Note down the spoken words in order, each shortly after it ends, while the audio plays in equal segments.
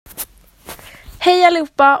Hej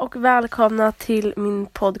allihopa och välkomna till min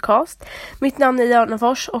podcast. Mitt namn är Diana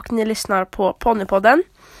Fors och ni lyssnar på Ponypodden.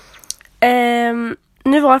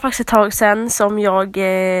 Nu var det faktiskt ett tag sedan som jag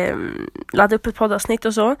laddade upp ett poddavsnitt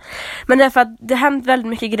och så. Men det är för att det hänt väldigt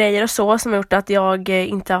mycket grejer och så som har gjort att jag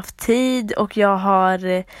inte haft tid. Och jag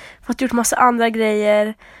har fått gjort massa andra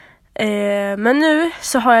grejer. Men nu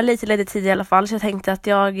så har jag lite ledig tid i alla fall. Så jag tänkte att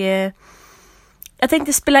jag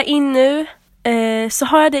tänkte spela in nu. Så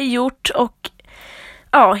har jag det gjort och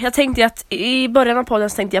ja, jag tänkte att i början av podden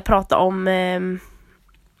så tänkte jag prata om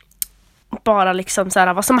bara liksom så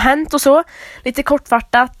här, vad som har hänt och så. Lite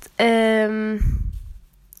kortfattat.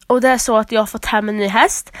 Och det är så att jag har fått hem en ny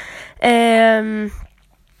häst.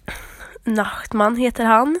 Nachtman heter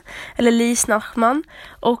han. Eller Lis Nachtman.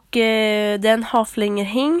 Och det är en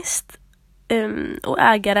haflingerhingst. Och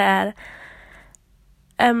ägare är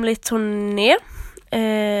Emily Torné.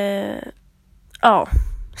 Ja.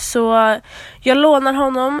 Så jag lånar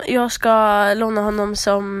honom. Jag ska låna honom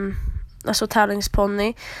som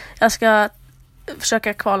tävlingsponny. Jag ska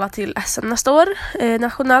försöka kvala till SM nästa år.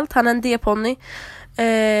 Nationellt. Han är en D-ponny.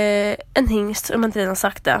 En hingst, om jag inte redan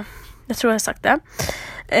sagt det. Jag tror jag har sagt det.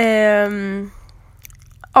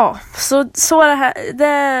 Ja, så är det här. Det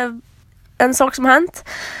är en sak som har hänt.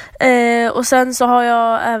 Och sen så har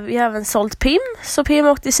jag även sålt Pim. Så Pim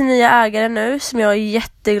åkte till sin nya ägare nu, som jag är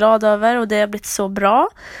jätteglad över. Och det har blivit så bra.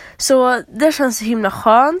 Så det känns så himla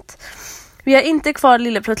skönt. Vi har inte kvar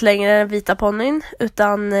Lilleplutt längre, den vita ponnyn.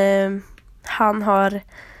 Utan han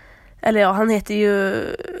heter ju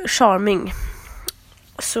Charming.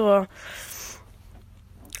 Så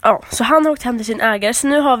han har åkt hem till sin ägare. Så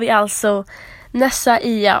nu har vi alltså Nessa,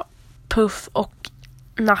 Ia, Puff och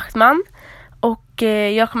Nachtman. Och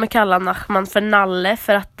jag kommer kalla Nachtman för Nalle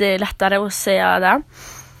för att det är lättare att säga det.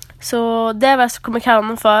 Så det är vad jag kommer kalla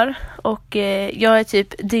honom för. Och jag är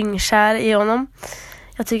typ dyngkär i honom.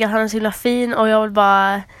 Jag tycker att han är så himla fin. Och jag vill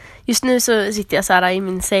bara... Just nu så sitter jag så här i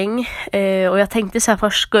min säng. Och jag tänkte så här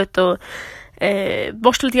först gå ut och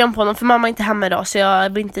borsta lite grann på honom. För mamma är inte hemma idag. Så jag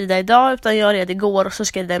vill inte rida idag. Utan jag red igår och så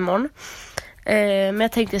ska jag rida imorgon. Men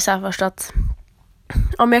jag tänkte så här först att...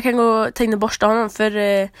 Om jag kan gå och tänka borsta honom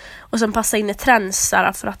och sen passa in ett träns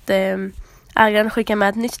för att ägaren skickar med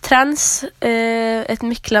ett nytt träns, ett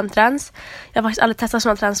Michelin-träns. Jag har faktiskt aldrig testat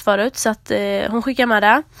sådana träns förut, så att hon skickar med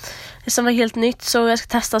det som var helt nytt, så jag ska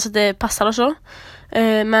testa så att det passar och så.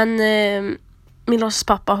 Men min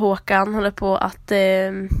låtsaspappa Håkan håller på att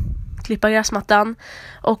klippa gräsmattan,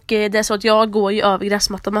 och det är så att jag går ju över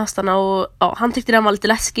gräsmattan med hästarna, och han tyckte den var lite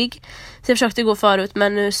läskig, så jag försökte gå förut,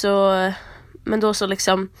 men då så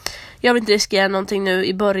liksom, jag vill inte riskera någonting nu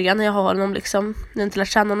i början när jag har honom liksom, när jag inte lärt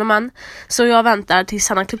känna honom än. Så jag väntar tills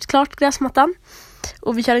han har klippt klart gräsmattan.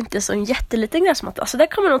 Och vi har inte så en jätteliten gräsmatta, så det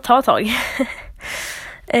kommer nog ta ett tag.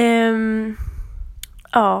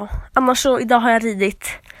 Annars så idag har jag ridit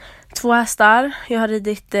 2 hästar. Jag har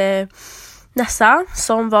ridit Nessa,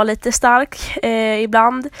 som var lite stark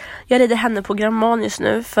ibland. Jag rider henne på Gramman just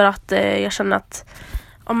nu för att jag känner att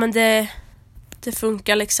det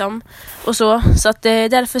funkar liksom och så att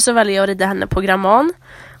därför så väljer jag att rida henne på Gramman.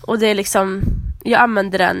 Och det är liksom, jag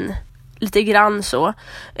använder den lite grann så.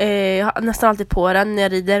 Jag har nästan alltid på den när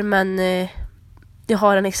jag rider, men jag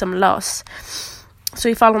har den liksom lös. Så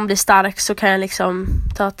ifall hon blir stark så kan jag liksom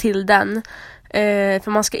ta till den.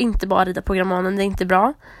 För man ska inte bara rida på Grammanen, det är inte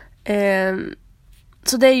bra.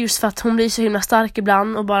 Så det är just för att hon blir så himla stark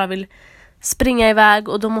ibland och bara vill springa iväg,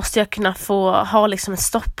 och då måste jag kunna få ha liksom ett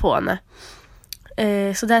stopp på henne.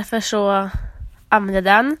 Så därför så använder jag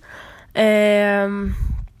den.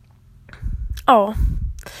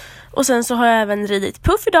 Och sen så har jag även ridit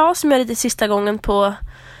Puff idag, som jag ridit sista gången på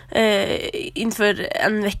inför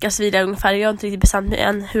en veckas vila ungefär. Jag har inte riktigt bestämt mig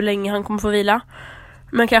än hur länge han kommer få vila,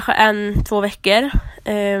 men kanske 1-2 veckor.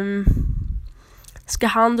 Ska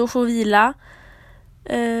han då få vila?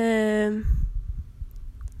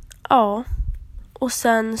 Och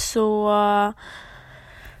sen så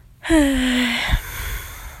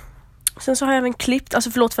har jag även klippt,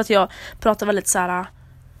 alltså förlåt för att jag pratar väldigt så här,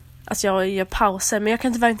 alltså jag gör pauser, men jag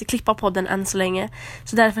kan tyvärr inte klippa podden än så länge,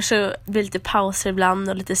 så därför så blir det lite pauser ibland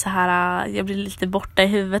och lite så här, jag blir lite borta i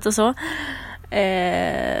huvudet och så.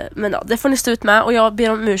 Men det får ni stå ut med, och jag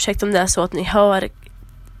ber om ursäkt om det är så att ni hör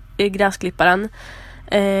gräsklipparen.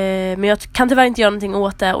 Men jag kan tyvärr inte göra någonting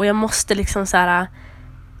åt det, och jag måste liksom så här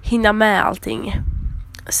hinna med allting.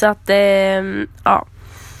 Så att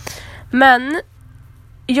men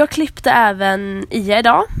jag klippte även Ia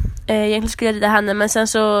idag. Egentligen skulle jag rida henne, men sen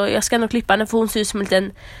så jag ska nog klippa henne för hon ser ut som en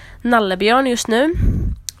liten nallebjörn just nu.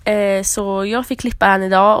 Så jag fick klippa henne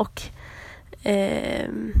idag, och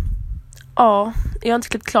ja, jag har inte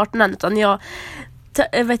klippt klart den än, utan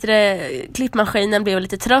klippmaskinen blev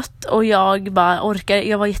lite trött och jag bara orkade.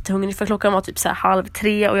 Jag var jättehungrig för klockan var typ så här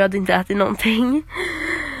 2:30 och jag hade inte ätit någonting.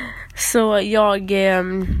 Så jag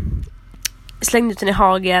slängde ut den i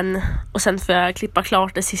hagen och sen får jag klippa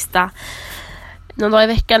klart det sista någon dag i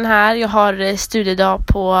veckan här. Jag har studiedag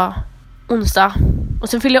på onsdag och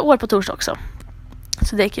sen fyller jag år på torsdag också.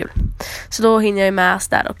 Så det är kul. Så då hinner jag ju med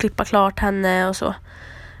där och klippa klart henne och så.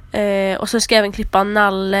 Och så ska jag även klippa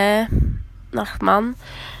Nalle Nachman,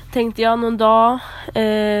 tänkte jag någon dag.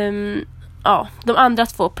 Ja, de andra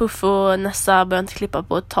 2, Puff och Nessa, börjar inte klippa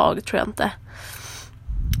på ett tag, tror jag inte.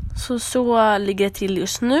 Så ligger det till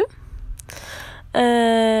just nu.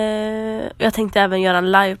 Jag tänkte även göra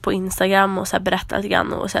en live på Instagram och så här berätta lite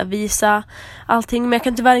grann och så här visa allting, men jag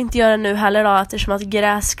kan tyvärr inte göra det nu heller då, eftersom att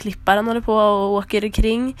gräsklipparen håller på och åker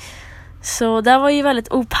omkring. Så det var ju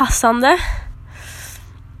väldigt opassande.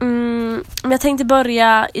 Men jag tänkte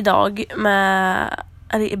börja idag med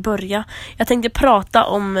jag tänkte prata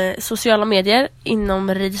om sociala medier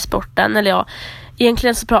inom ridsporten, eller ja,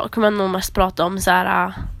 egentligen så kommer jag nog mest prata om så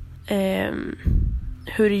här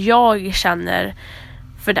hur jag känner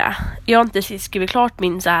för det. Jag har inte skrivit klart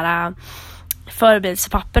min så här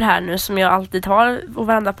förberedelsepapper här nu som jag alltid har och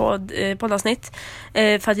varandra poddavsnitt,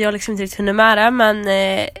 för att jag liksom inte riktigt hunnit med det, men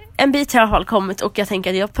en bit har i alla fall kommit och jag tänker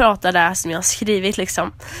att jag pratar där som jag har skrivit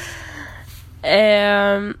liksom.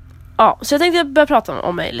 Ja, så jag tänkte börja prata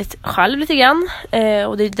om mig själv lite grann,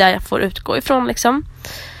 och det är där jag får utgå ifrån liksom.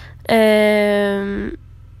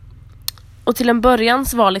 Och till en början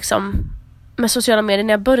så var liksom med sociala medier,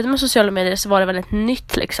 när jag började med sociala medier så var det väldigt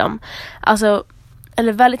nytt liksom. Alltså,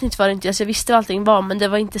 eller väldigt nytt var det inte, alltså jag visste vad allting var, men det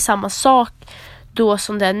var inte samma sak då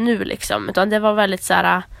som det är nu liksom, utan det var väldigt så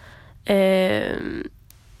här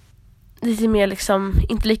lite mer liksom,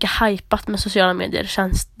 inte lika hypat med sociala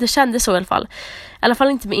medier. Det kändes så i alla fall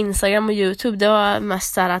inte med Instagram och YouTube. Det var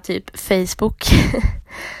mest så här typ Facebook.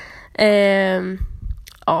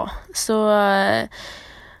 Ja, så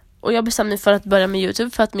och jag bestämde mig för att börja med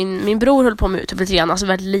YouTube för att min bror höll på med YouTube lite grann, alltså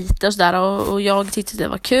väldigt lite och sådär, och jag tyckte det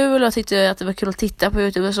var kul och jag tyckte att det var kul att titta på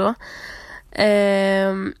YouTube och så.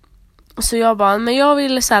 Så jag bara, men jag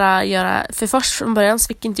vill så här göra, för först från början så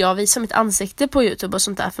fick inte jag visa mitt ansikte på YouTube och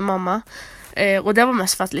sånt där för mamma. Och det var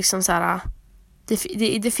mest för att liksom så här,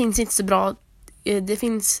 det finns inte så bra, det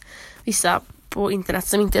finns vissa på internet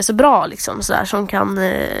som inte är så bra liksom, så där, som kan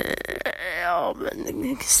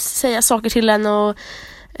säga saker till en och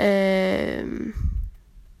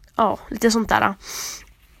ja, lite sånt där.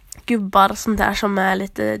 Gubbar sånt där som är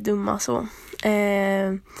lite dumma så.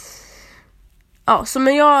 Ja, så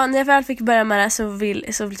men när jag väl fick börja med det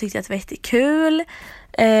så tyckte jag att det var jättekul.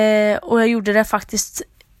 Och jag gjorde det faktiskt,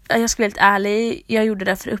 jag ska vara helt ärlig, jag gjorde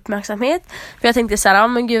det för uppmärksamhet. För jag tänkte så här,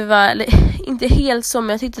 men gud inte helt så, men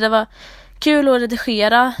jag tyckte det var kul att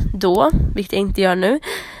redigera då, vilket jag inte gör nu.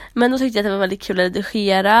 Men då tyckte jag att det var väldigt kul att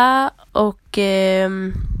redigera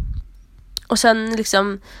och sen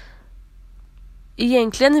liksom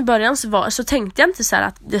egentligen i början så tänkte jag inte så här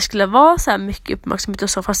att det skulle vara så här mycket uppmärksamhet och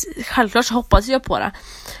så, fast självklart så hoppades jag på det.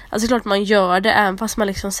 Alltså klart man gör det, även fast man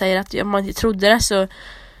liksom säger att man inte trodde det, så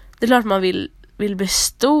det är klart man vill bli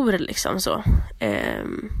stor liksom så.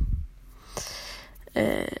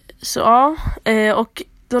 Så ja, och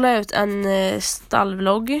då la jag ut en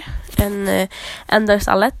stallvlogg, en dag i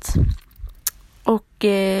stallet. Och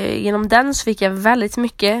genom den så fick jag väldigt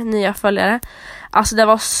mycket nya följare. Alltså det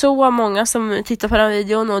var så många som tittade på den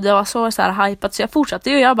videon och det var så här hypat, så jag fortsatte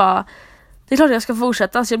ju. Jag bara, det är klart jag ska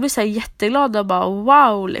fortsätta. Så jag blev så här jätteglad och bara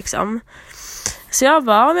wow liksom. Så jag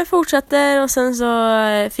bara, men jag fortsätter, och sen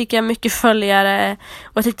så fick jag mycket följare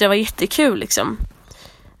och jag tyckte det var jättekul liksom.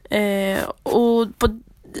 Och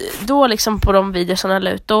då liksom på de videor som jag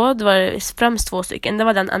la ut då, det var främst 2 stycken. Det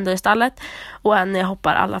var den enda i stallet och en när jag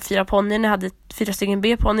hoppar alla 4 ponnyer. Jag hade 4 stycken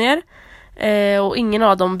B-ponnyer. Och ingen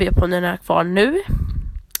av de B-ponnyerna är kvar nu.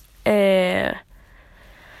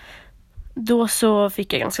 Då så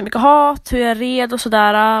fick jag ganska mycket hat, hur jag red och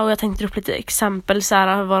sådär. Och jag tänkte upp lite exempel så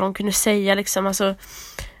här, vad de kunde säga liksom. Alltså,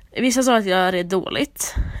 vissa sa att jag red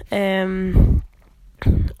dåligt.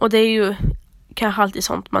 Och det är ju kanske alltid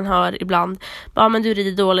sånt man hör ibland. Ja, men du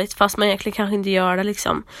rider dåligt, fast man egentligen kanske inte gör det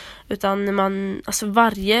liksom. Utan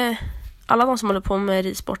alla de som håller på med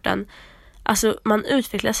ridsporten, alltså man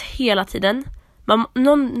utvecklas hela tiden.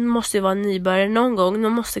 Någon måste ju vara nybörjare någon gång.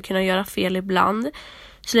 Någon måste kunna göra fel ibland.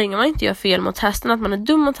 Så länge man inte gör fel mot hästen, att man är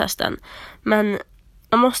dum mot hästen. Men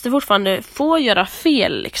man måste fortfarande få göra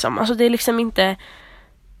fel liksom. Alltså det är liksom inte,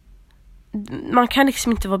 man kan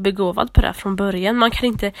liksom inte vara begåvad på det här från början. Man kan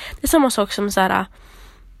inte, det är samma sak som så här,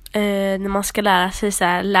 när man ska lära sig så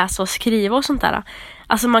här, läsa och skriva och sånt där.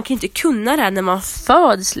 Alltså man kan inte kunna det här när man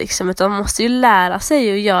föds liksom, utan man måste ju lära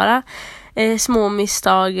sig att göra små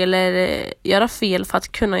misstag eller göra fel för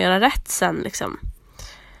att kunna göra rätt sen liksom.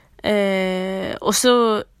 Och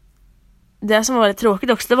så det som var lite tråkigt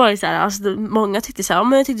också, det var ju så här, alltså, många tyckte så här,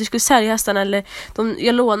 men jag tyckte du skulle sälja hästarna, eller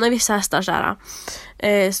jag lånar vissa hästar så här.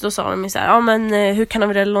 Så då sa de så här, ja men hur kan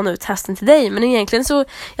de väl låna ut hästen till dig? Men egentligen så,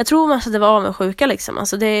 jag tror mest att det var avundsjuka liksom,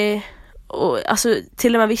 alltså det, och alltså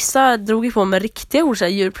till och med vissa drog ju på med riktiga ord, så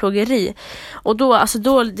här, djurplågeri. Och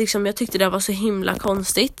då liksom, jag tyckte det var så himla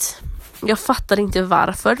konstigt. Jag fattade inte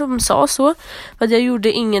varför de sa så. För att jag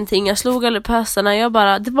gjorde ingenting. Jag slog aldrig på hästarna.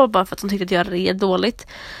 Det var bara för att de tyckte att jag red dåligt.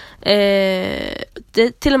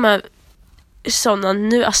 Det till och med sådana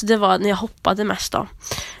nu. Alltså det var när jag hoppade mest då.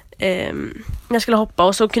 Jag skulle hoppa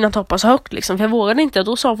och så kunde jag inte hoppa så högt liksom. För jag vågade inte. Och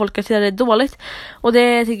då sa folk att jag red dåligt. Och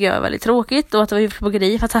det tycker jag är väldigt tråkigt. Och att det var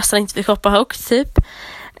djurplågeri för att hästarna inte fick hoppa högt typ.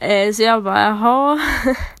 Så jag bara, jaha.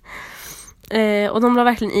 Och de la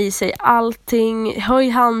verkligen i sig allting. Höj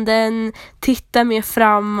handen, titta mer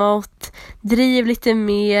framåt, driv lite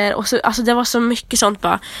mer. Och så, alltså det var så mycket sånt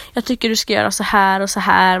bara. Jag tycker du ska göra så här och så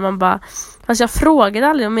här. Man bara, fast jag frågade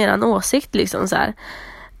aldrig om eran åsikt liksom så här.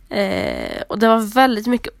 Och det var väldigt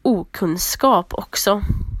mycket okunskap också.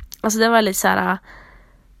 Alltså det var lite så här.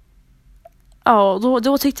 Ja,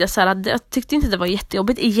 då tyckte jag så här. Jag tyckte inte det var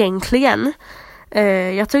jättejobbigt egentligen.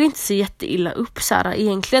 Jag tog inte så jätteilla upp så här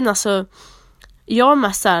egentligen, alltså. Jag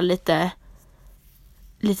mest så här lite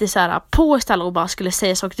så här på istället och bara skulle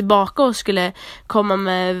säga saker tillbaka och skulle komma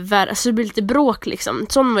med alltså det blir lite bråk liksom.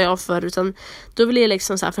 Sån var jag för, utan då ville jag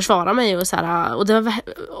liksom så här försvara mig och så här, och det var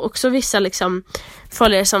också vissa liksom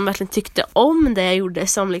följare som verkligen tyckte om det jag gjorde,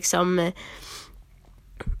 som liksom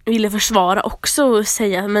ville försvara också och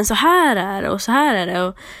säga men så här är det och så här är det,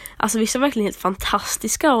 och alltså vissa var verkligen helt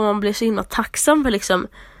fantastiska och man blev så himla tacksam för liksom.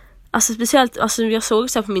 Alltså speciellt, alltså jag såg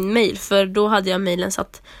så här på min mail, för då hade jag mailen så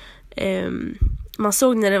att man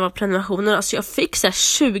såg när det var prenumerationer. Alltså jag fick så här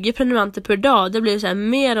 20 prenumeranter per dag. Det blev så här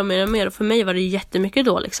mer och mer och mer, och för mig var det jättemycket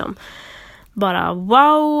då liksom. Bara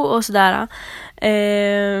wow och sådär.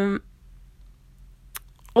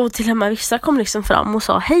 Och till och med vissa kom liksom fram och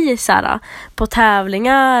sa hej Sara på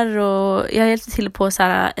tävlingar, och jag hjälpte till på så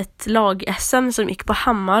här ett lag-SM som gick på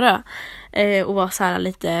Hammarö och var så här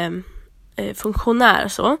lite funktionär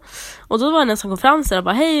och så. Och då var det en som kom fram så där,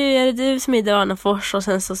 bara hej, är det du som är Dörnafors? Och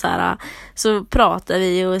sen så här så pratade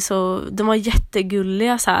vi, och så de var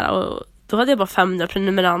jättegulliga så här, och då hade jag bara 500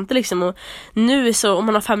 prenumeranter liksom. Och nu så om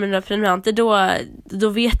man har 500 prenumeranter då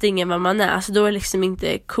vet ingen vad man är, alltså då är det liksom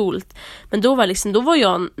inte coolt. Men då var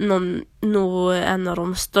jag nog en av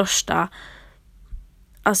de största,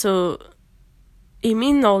 alltså i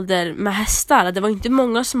min ålder med hästar. Det var inte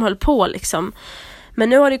många som höll på liksom. Men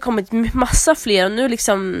nu har det kommit massa fler, och nu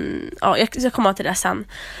liksom, ja, jag ska komma till det sen.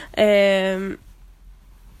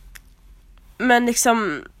 Men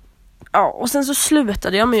liksom, ja, och sen så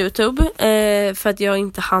slutade jag med YouTube för att jag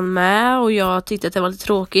inte hann med, och jag tyckte att det var lite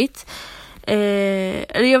tråkigt.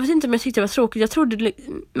 Eller jag vet inte om jag tyckte det var tråkigt. Jag trodde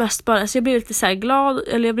mest bara, så jag blev lite så här glad,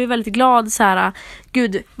 eller jag blev väldigt glad så här,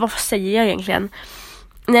 gud, vad säger jag egentligen?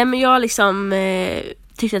 Nej, men jag liksom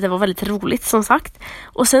tyckte att det var väldigt roligt som sagt.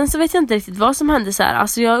 Och sen så vet jag inte riktigt vad som hände så här.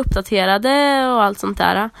 Alltså jag uppdaterade och allt sånt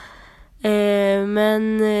där.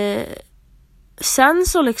 Men sen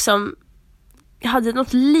så liksom jag hade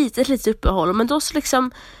något litet uppehåll, men då så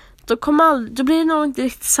liksom då blir det nog inte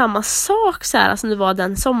riktigt samma sak så här som det var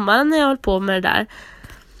den sommaren när jag höll på med det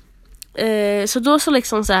där. Så då så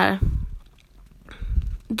liksom så här,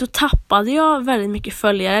 då tappade jag väldigt mycket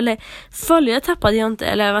följare. Eller följare tappade jag inte,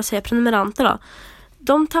 eller vad säger jag, prenumeranter då.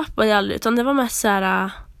 De tappade jag aldrig, utan det var mest så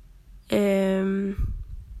här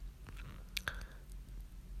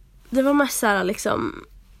det var mest så här liksom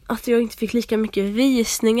att jag inte fick lika mycket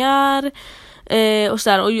visningar och så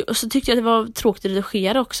där, och så tyckte jag att det var tråkigt att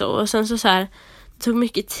redigera också, och sen så här, det tog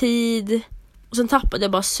mycket tid, och sen tappade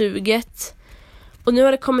jag bara suget. Och nu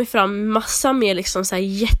har det kommit fram massa mer liksom så här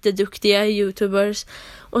jätteduktiga YouTubers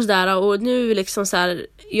och sådär, och nu liksom så här,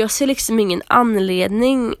 jag ser liksom ingen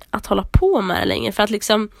anledning att hålla på med det längre, för att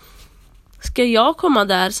liksom ska jag komma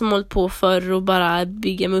där som hållit på förr och bara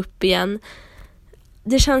bygga mig upp igen?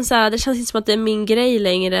 Det känns så här, det känns inte som att det är min grej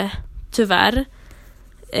längre, tyvärr.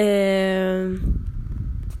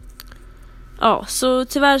 Ja, så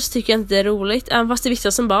tyvärr så tycker jag inte det är roligt. Även fast det är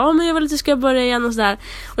vissa som bara, men jag vill att du ska börja igen och sådär.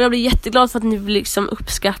 Och jag blir jätteglad för att ni liksom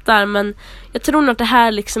uppskattar. Men jag tror nog att det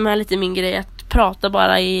här liksom är lite min grej. Att prata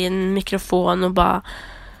bara i en mikrofon och bara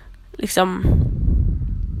liksom,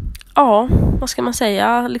 ja, vad ska man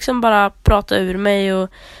säga? Liksom bara prata ur mig. Och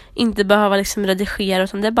inte behöva liksom redigera,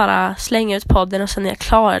 utan det är bara slänga ut podden och sen är jag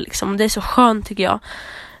klar liksom. Det är så skönt tycker jag.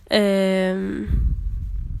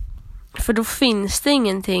 För då finns det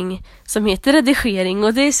ingenting som heter redigering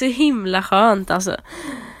och det är så himla skönt alltså.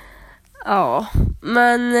 Ja,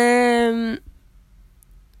 men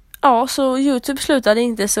ja, så YouTube slutade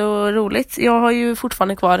inte så roligt. Jag har ju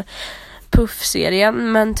fortfarande kvar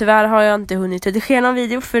Puff-serien, men tyvärr har jag inte hunnit redigera någon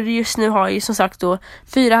video, för just nu har jag ju som sagt då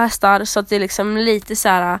 4 hästar, så att det är liksom lite så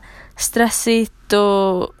här stressigt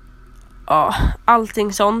och ja,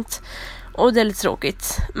 allting sånt, och det är lite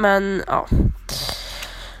tråkigt, men ja.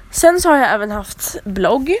 Sen så har jag även haft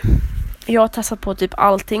blogg. Jag har testat på typ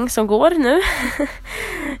allting som går nu.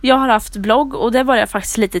 Jag har haft blogg, och det började jag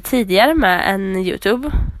faktiskt lite tidigare med än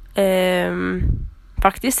YouTube.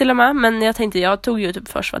 Faktiskt till och med. Men jag tog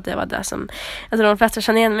YouTube först för att det var det som jag tror de flesta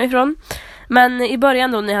känner igen mig ifrån. Men i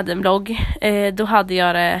början då när jag hade en blogg, då hade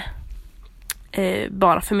jag det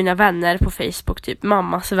bara för mina vänner på Facebook, typ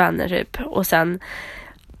mammas vänner typ. Och sen,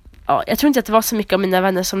 ja, jag tror inte att det var så mycket av mina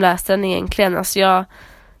vänner som läste den egentligen. Alltså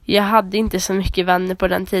jag hade inte så mycket vänner på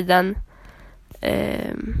den tiden.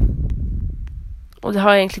 Och det har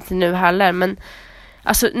jag egentligen inte nu heller. Men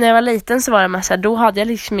alltså när jag var liten så var det med så här, då hade jag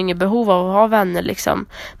liksom inget behov av att ha vänner liksom.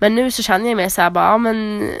 Men nu så känner jag mig så här bara, ja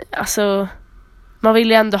men alltså man vill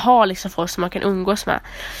ju ändå ha liksom folk som man kan umgås med.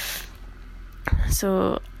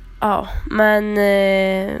 Så ja, men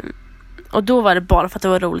och då var det bara för att det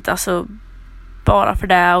var roligt, alltså bara för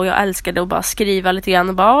det, och jag älskade att bara skriva lite grann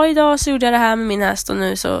och bara, idag så gjorde jag det här med min häst och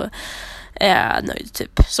nu så är jag nöjd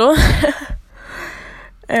typ så.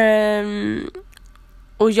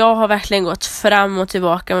 Och jag har verkligen gått fram och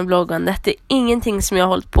tillbaka med bloggandet. Det är ingenting som jag har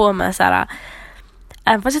hållit på med så här.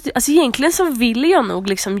 Även fast alltså egentligen så vill jag nog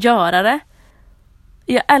liksom göra det.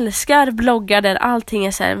 Jag älskar bloggar där allting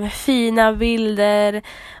är så här med fina bilder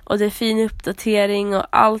och det är fin uppdatering och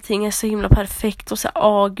allting är så himla perfekt och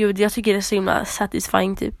så gud, jag tycker det är så himla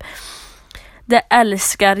satisfying typ. Det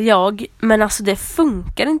älskar jag, men alltså det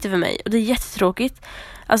funkar inte för mig och det är jättetråkigt.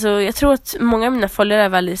 Alltså jag tror att många av mina följare är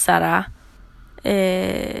väldigt så här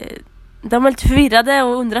de är lite förvirrade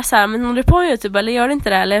och undrar så här, men håller du på med YouTube eller gör du inte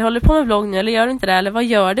det, eller håller du på med blogg nu eller gör du inte det, eller vad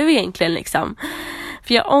gör du egentligen liksom?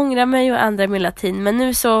 För jag ångrar mig och ändrar mig hela tiden, men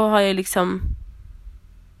nu så har jag liksom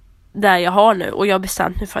där jag har nu, och jag har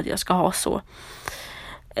bestämt mig för att jag ska ha så.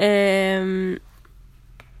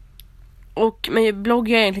 Och med blogg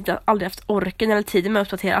har jag egentligen aldrig haft orken eller tiden med att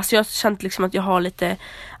uppdatera. Alltså jag har känt liksom att jag har lite,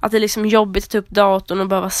 att det är liksom jobbigt att ta upp datorn och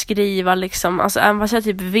behöva skriva liksom. Alltså även fast jag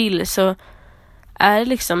typ vill så är det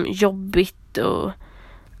liksom jobbigt, och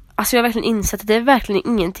alltså jag har verkligen insett att det är verkligen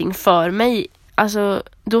ingenting för mig. Alltså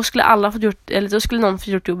då skulle alla fått gjort, eller då skulle någon fått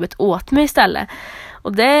gjort jobbet åt mig istället.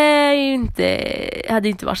 Och det är ju inte, hade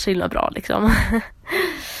inte varit så himla bra liksom.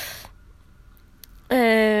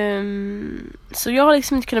 Så jag har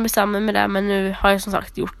liksom inte kunnat bestämma mig med det, men nu har jag som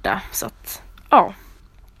sagt gjort det, så att ja.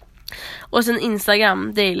 Och sen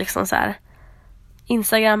Instagram, det är liksom så här.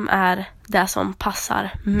 Instagram är det som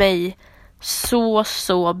passar mig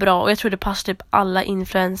så bra, och jag tror det passar typ alla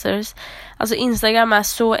influencers. Alltså Instagram är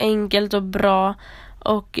så enkelt och bra,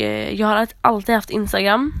 och jag har alltid haft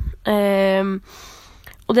Instagram,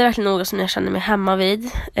 och det är verkligen något som jag känner mig hemma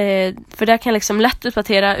vid, för där kan jag liksom lätt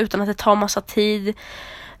uppdatera utan att det tar massa tid,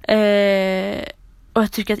 och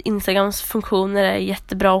jag tycker att Instagrams funktioner är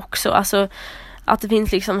jättebra också, alltså att det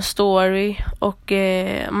finns liksom story och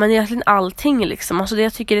men egentligen allting liksom, alltså det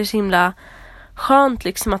jag tycker är så himla skönt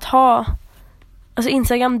liksom att ha. Alltså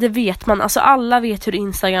Instagram, det vet man, alltså alla vet hur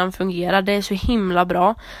Instagram fungerar, det är så himla bra,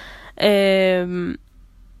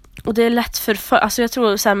 och det är lätt för alltså jag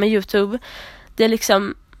tror så här med YouTube, det är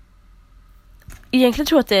liksom egentligen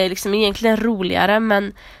tror jag att det är liksom egentligen roligare,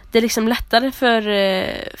 men det är liksom lättare för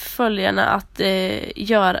följarna att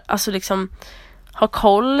göra, alltså liksom ha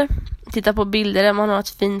koll, titta på bilder där man har ett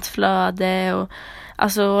fint flöde och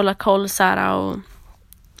alltså hålla koll så här, och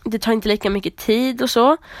det tar inte lika mycket tid och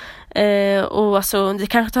så. Och alltså det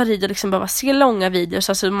kanske tar tid att liksom behöva se långa videos,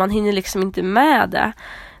 alltså man hinner liksom inte med det.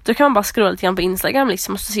 Då kan man bara scrolla lite grann på Instagram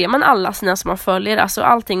liksom, och så ser man alla sina som man följer, alltså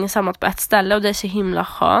allting är samlat på ett ställe, och det är så himla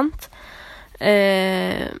skönt.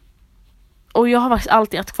 Och jag har faktiskt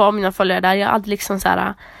alltid haft kvar mina följare där. Jag har aldrig liksom så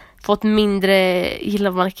här fått mindre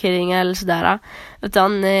gilla-markeringar eller sådär,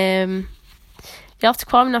 utan jag har haft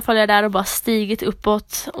kvar mina följare där och bara stigit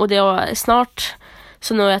uppåt, och det var snart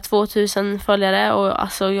så nu är jag 2000 följare, och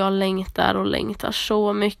alltså jag längtar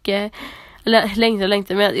så mycket. Eller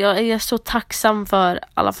längtar, men jag är så tacksam för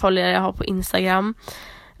alla följare jag har på Instagram.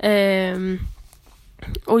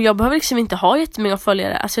 Och jag behöver liksom inte ha jättemånga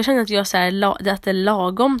följare. Alltså jag känner att jag så här, att det är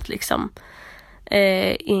lagomt liksom.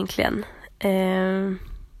 Egentligen.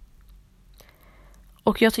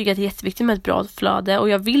 Och jag tycker att det är jätteviktigt med ett bra flöde. Och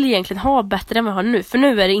jag vill egentligen ha bättre än vad jag har nu. För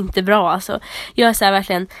nu är det inte bra. Alltså, jag är så här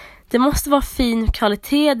verkligen... Det måste vara fin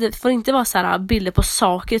kvalitet. Det får inte vara så här bilder på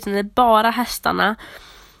saker. Utan det är bara hästarna.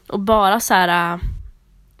 Och bara så här...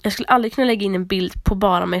 Jag skulle aldrig kunna lägga in en bild på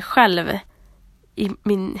bara mig själv. I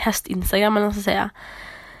min häst-Instagram, eller vad man ska säga.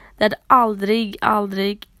 Det hade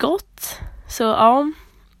aldrig gått. Så ja.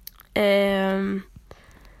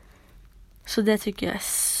 Så det tycker jag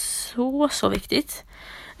är så viktigt.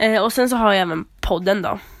 Och sen så har jag även podden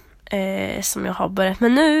då. Som jag har börjat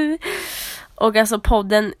med nu. Och alltså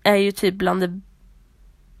podden är ju typ bland det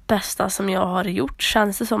bästa som jag har gjort.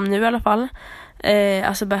 Känns det som nu i alla fall.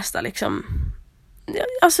 Alltså bästa liksom.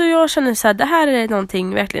 Alltså jag känner så här, det här är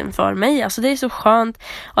någonting verkligen för mig. Alltså det är så skönt.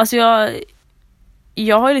 Alltså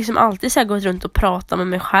jag har ju liksom alltid så här gått runt och pratat med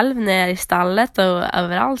mig själv när jag är i stallet och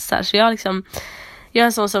överallt så här. Så jag är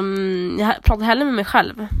en sån som, jag pratar hellre med mig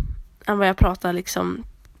själv än vad jag pratar liksom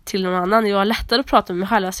till någon annan. Jag har lättare att prata med mig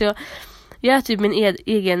själv. Alltså jag är typ min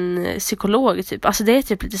egen psykolog typ. Alltså det är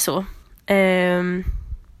typ lite så.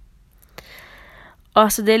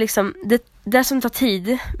 Alltså det är liksom det som tar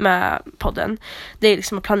tid med podden. Det är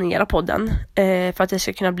liksom att planera podden. För att det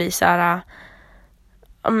ska kunna bli så här.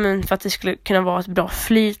 För att det skulle kunna vara ett bra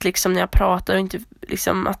flyt liksom när jag pratar. Och inte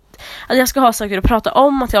liksom att jag ska ha saker att prata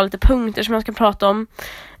om. Att jag har lite punkter som jag ska prata om.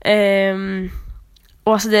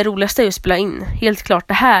 Och alltså det roligaste är att spela in. Helt klart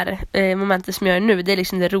det här momentet som jag gör nu. Det är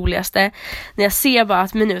liksom det roligaste. När jag ser bara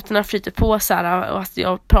att minuterna flyter på så här. Och att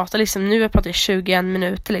jag pratar liksom. Nu jag pratar 21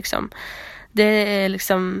 minuter liksom. Det är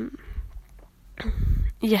liksom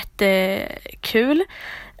jättekul.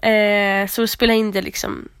 Så spela in det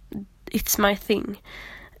liksom. It's my thing.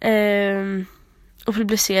 Och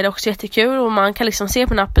publicera också jättekul. Och man kan liksom se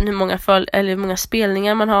på nappen hur många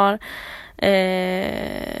spelningar man har.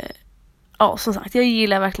 Ja, som sagt, jag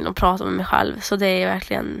gillar verkligen att prata med mig själv. Så det är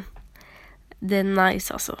verkligen, det är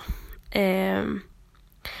nice alltså.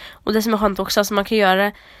 Och det som är skönt också, alltså man kan göra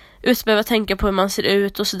det utan att behöva tänka på hur man ser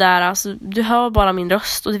ut och sådär. Alltså, du hör bara min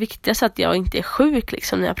röst. Och det viktigaste är att jag inte är sjuk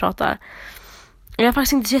liksom när jag pratar. Jag är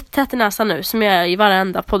faktiskt inte jättetät i näsan nu, som jag är i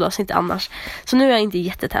varenda poddavsnitt annars. Så nu är jag inte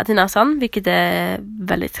jättetät i näsan, vilket är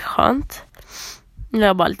väldigt skönt. Nu är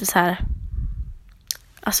jag bara lite så här.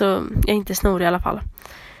 Alltså, jag är inte snorig i alla fall.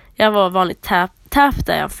 Jag var vanligt tät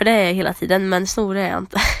där jag, för det är jag hela tiden, men snorig är jag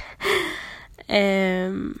inte.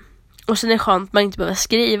 Och sen är det skönt att man inte behöver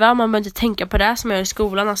skriva. Man behöver inte tänka på det som jag gör i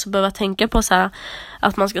skolan. Alltså behöva tänka på så här,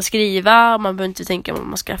 att man ska skriva. Man behöver inte tänka på om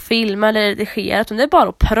man ska filma eller redigera. Utan det är bara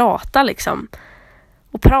att prata liksom.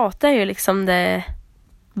 Och prata är ju liksom det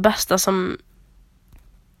bästa som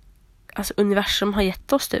alltså universum har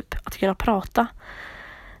gett oss typ. Att kunna prata.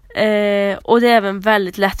 Och det är även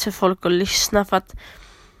väldigt lätt för folk att lyssna. För att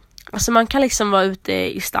alltså man kan liksom vara ute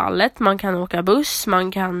i stallet. Man kan åka buss.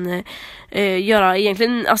 Man kan göra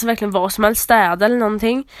egentligen alltså verkligen vad som helst. Städa eller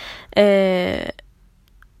någonting.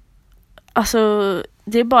 Alltså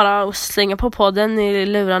det är bara att slänga på podden i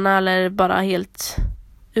lurarna. Eller bara helt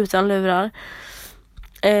utan lurar.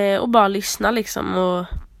 Och bara lyssna liksom. Och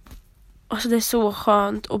alltså det är så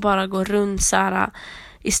skönt att bara gå runt så här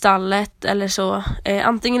i stallet eller så.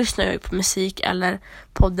 Antingen lyssnar jag på musik eller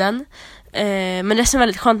podden. Men det som är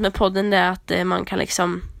väldigt skönt med podden är att man kan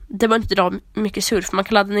liksom, det behöver inte dra mycket surf. Man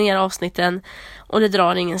kan ladda ner avsnitten och det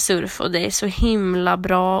drar ingen surf. Och det är så himla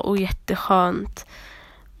bra och jätteskönt.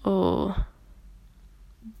 Och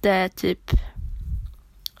det är typ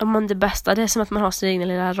det bästa. Det är som att man har sin egen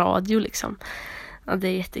lilla radio liksom. Ja, det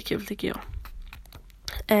är jättekul tycker jag.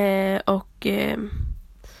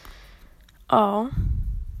 Ja,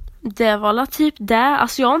 det var la typ det.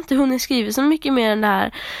 Alltså jag har inte hunnit skriva så mycket mer än det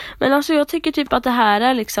här. Men alltså jag tycker typ att det här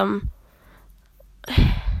är liksom,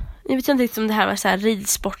 jag vet inte riktigt om det här var så här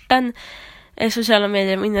ridsporten, sociala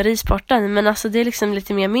medier inom ridsporten. Men alltså det är liksom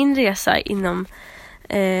lite mer min resa inom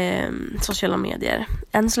sociala medier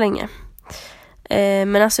än så länge.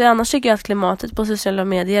 Men alltså annars tycker jag att klimatet på sociala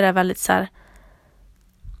medier är väldigt så här.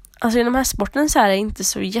 Alltså i de här sporten så här är det inte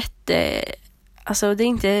så alltså det är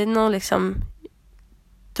inte någon liksom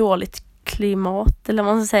dåligt klimat eller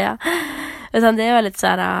vad man ska säga. Utan det är väldigt så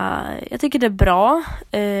här. Jag tycker det är bra.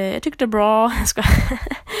 Jag ska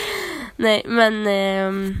nej, men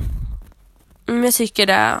jag tycker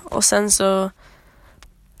det. Och sen så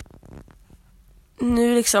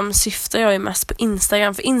nu liksom syftar jag ju mest på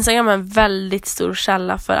Instagram. För Instagram är en väldigt stor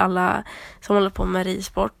källa för alla som håller på med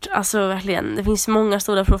ridsport. Alltså verkligen, det finns många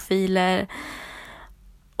stora profiler.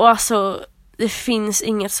 Och alltså, det finns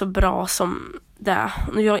inget så bra som det.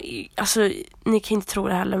 Alltså, ni kan inte tro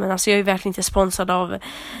det heller. Men alltså, jag är verkligen inte sponsrad av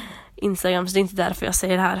Instagram. Så det är inte därför jag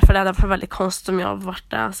säger det här. För det hade varit väldigt konstigt om jag var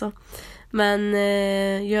där. Alltså. Men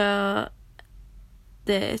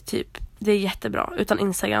det är jättebra. Utan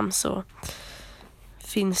Instagram så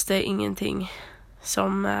finns det ingenting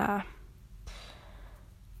som är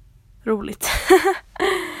roligt.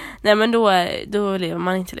 Nej, men då lever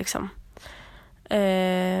man inte liksom.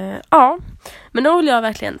 Ja, men då vill jag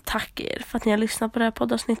verkligen tacka er för att ni har lyssnat på det här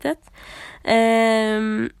poddavsnittet.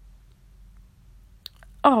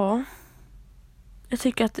 Ja, jag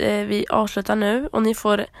tycker att vi avslutar nu och ni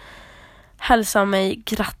får hälsa mig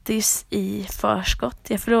grattis i förskott.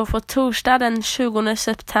 Jag får då på torsdag den 20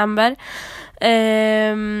 september.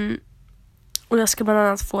 Och jag ska bland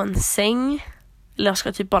annat få en säng. Eller jag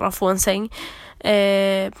ska typ bara få en säng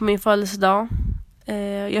på min födelsedag.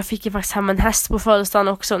 Jag fick ju faktiskt hem en häst på födelsedagen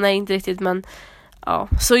också. Nej, inte riktigt, men ja.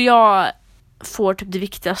 Så jag får typ det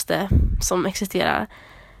viktigaste som existerar.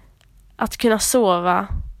 Att kunna sova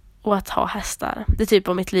och att ha hästar. Det är typ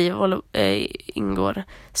av mitt liv ingår.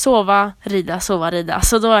 Sova, rida. Så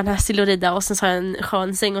då har jag en häst till att rida och sen så har jag en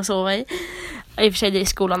skön säng att sova i. I och för sig det är i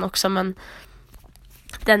skolan också, men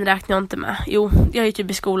den räknar jag inte med. Jo, jag är ju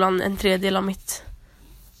typ i skolan en tredjedel av mitt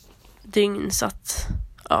dygn, så att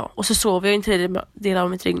ja, och så sover jag en tredjedel av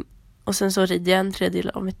mitt dygn och sen så rider jag en tredjedel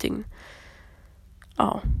av mitt dygn.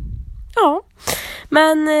 Ja.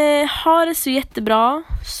 Men ha det så jättebra,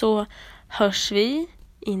 så hörs vi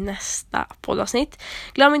i nästa poddavsnitt.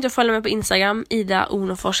 Glöm inte att följa mig på Instagram, Ida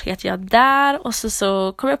Onofors heter jag där, och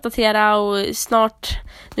så kommer jag uppdatera, och snart,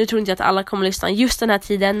 nu tror inte jag att alla kommer lyssna just den här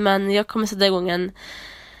tiden, men jag kommer sätta igång en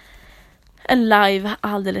live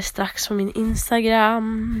alldeles strax på min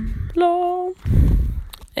Instagram. Ja,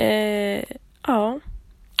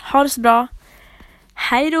 ha det så bra.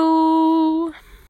 Hej då!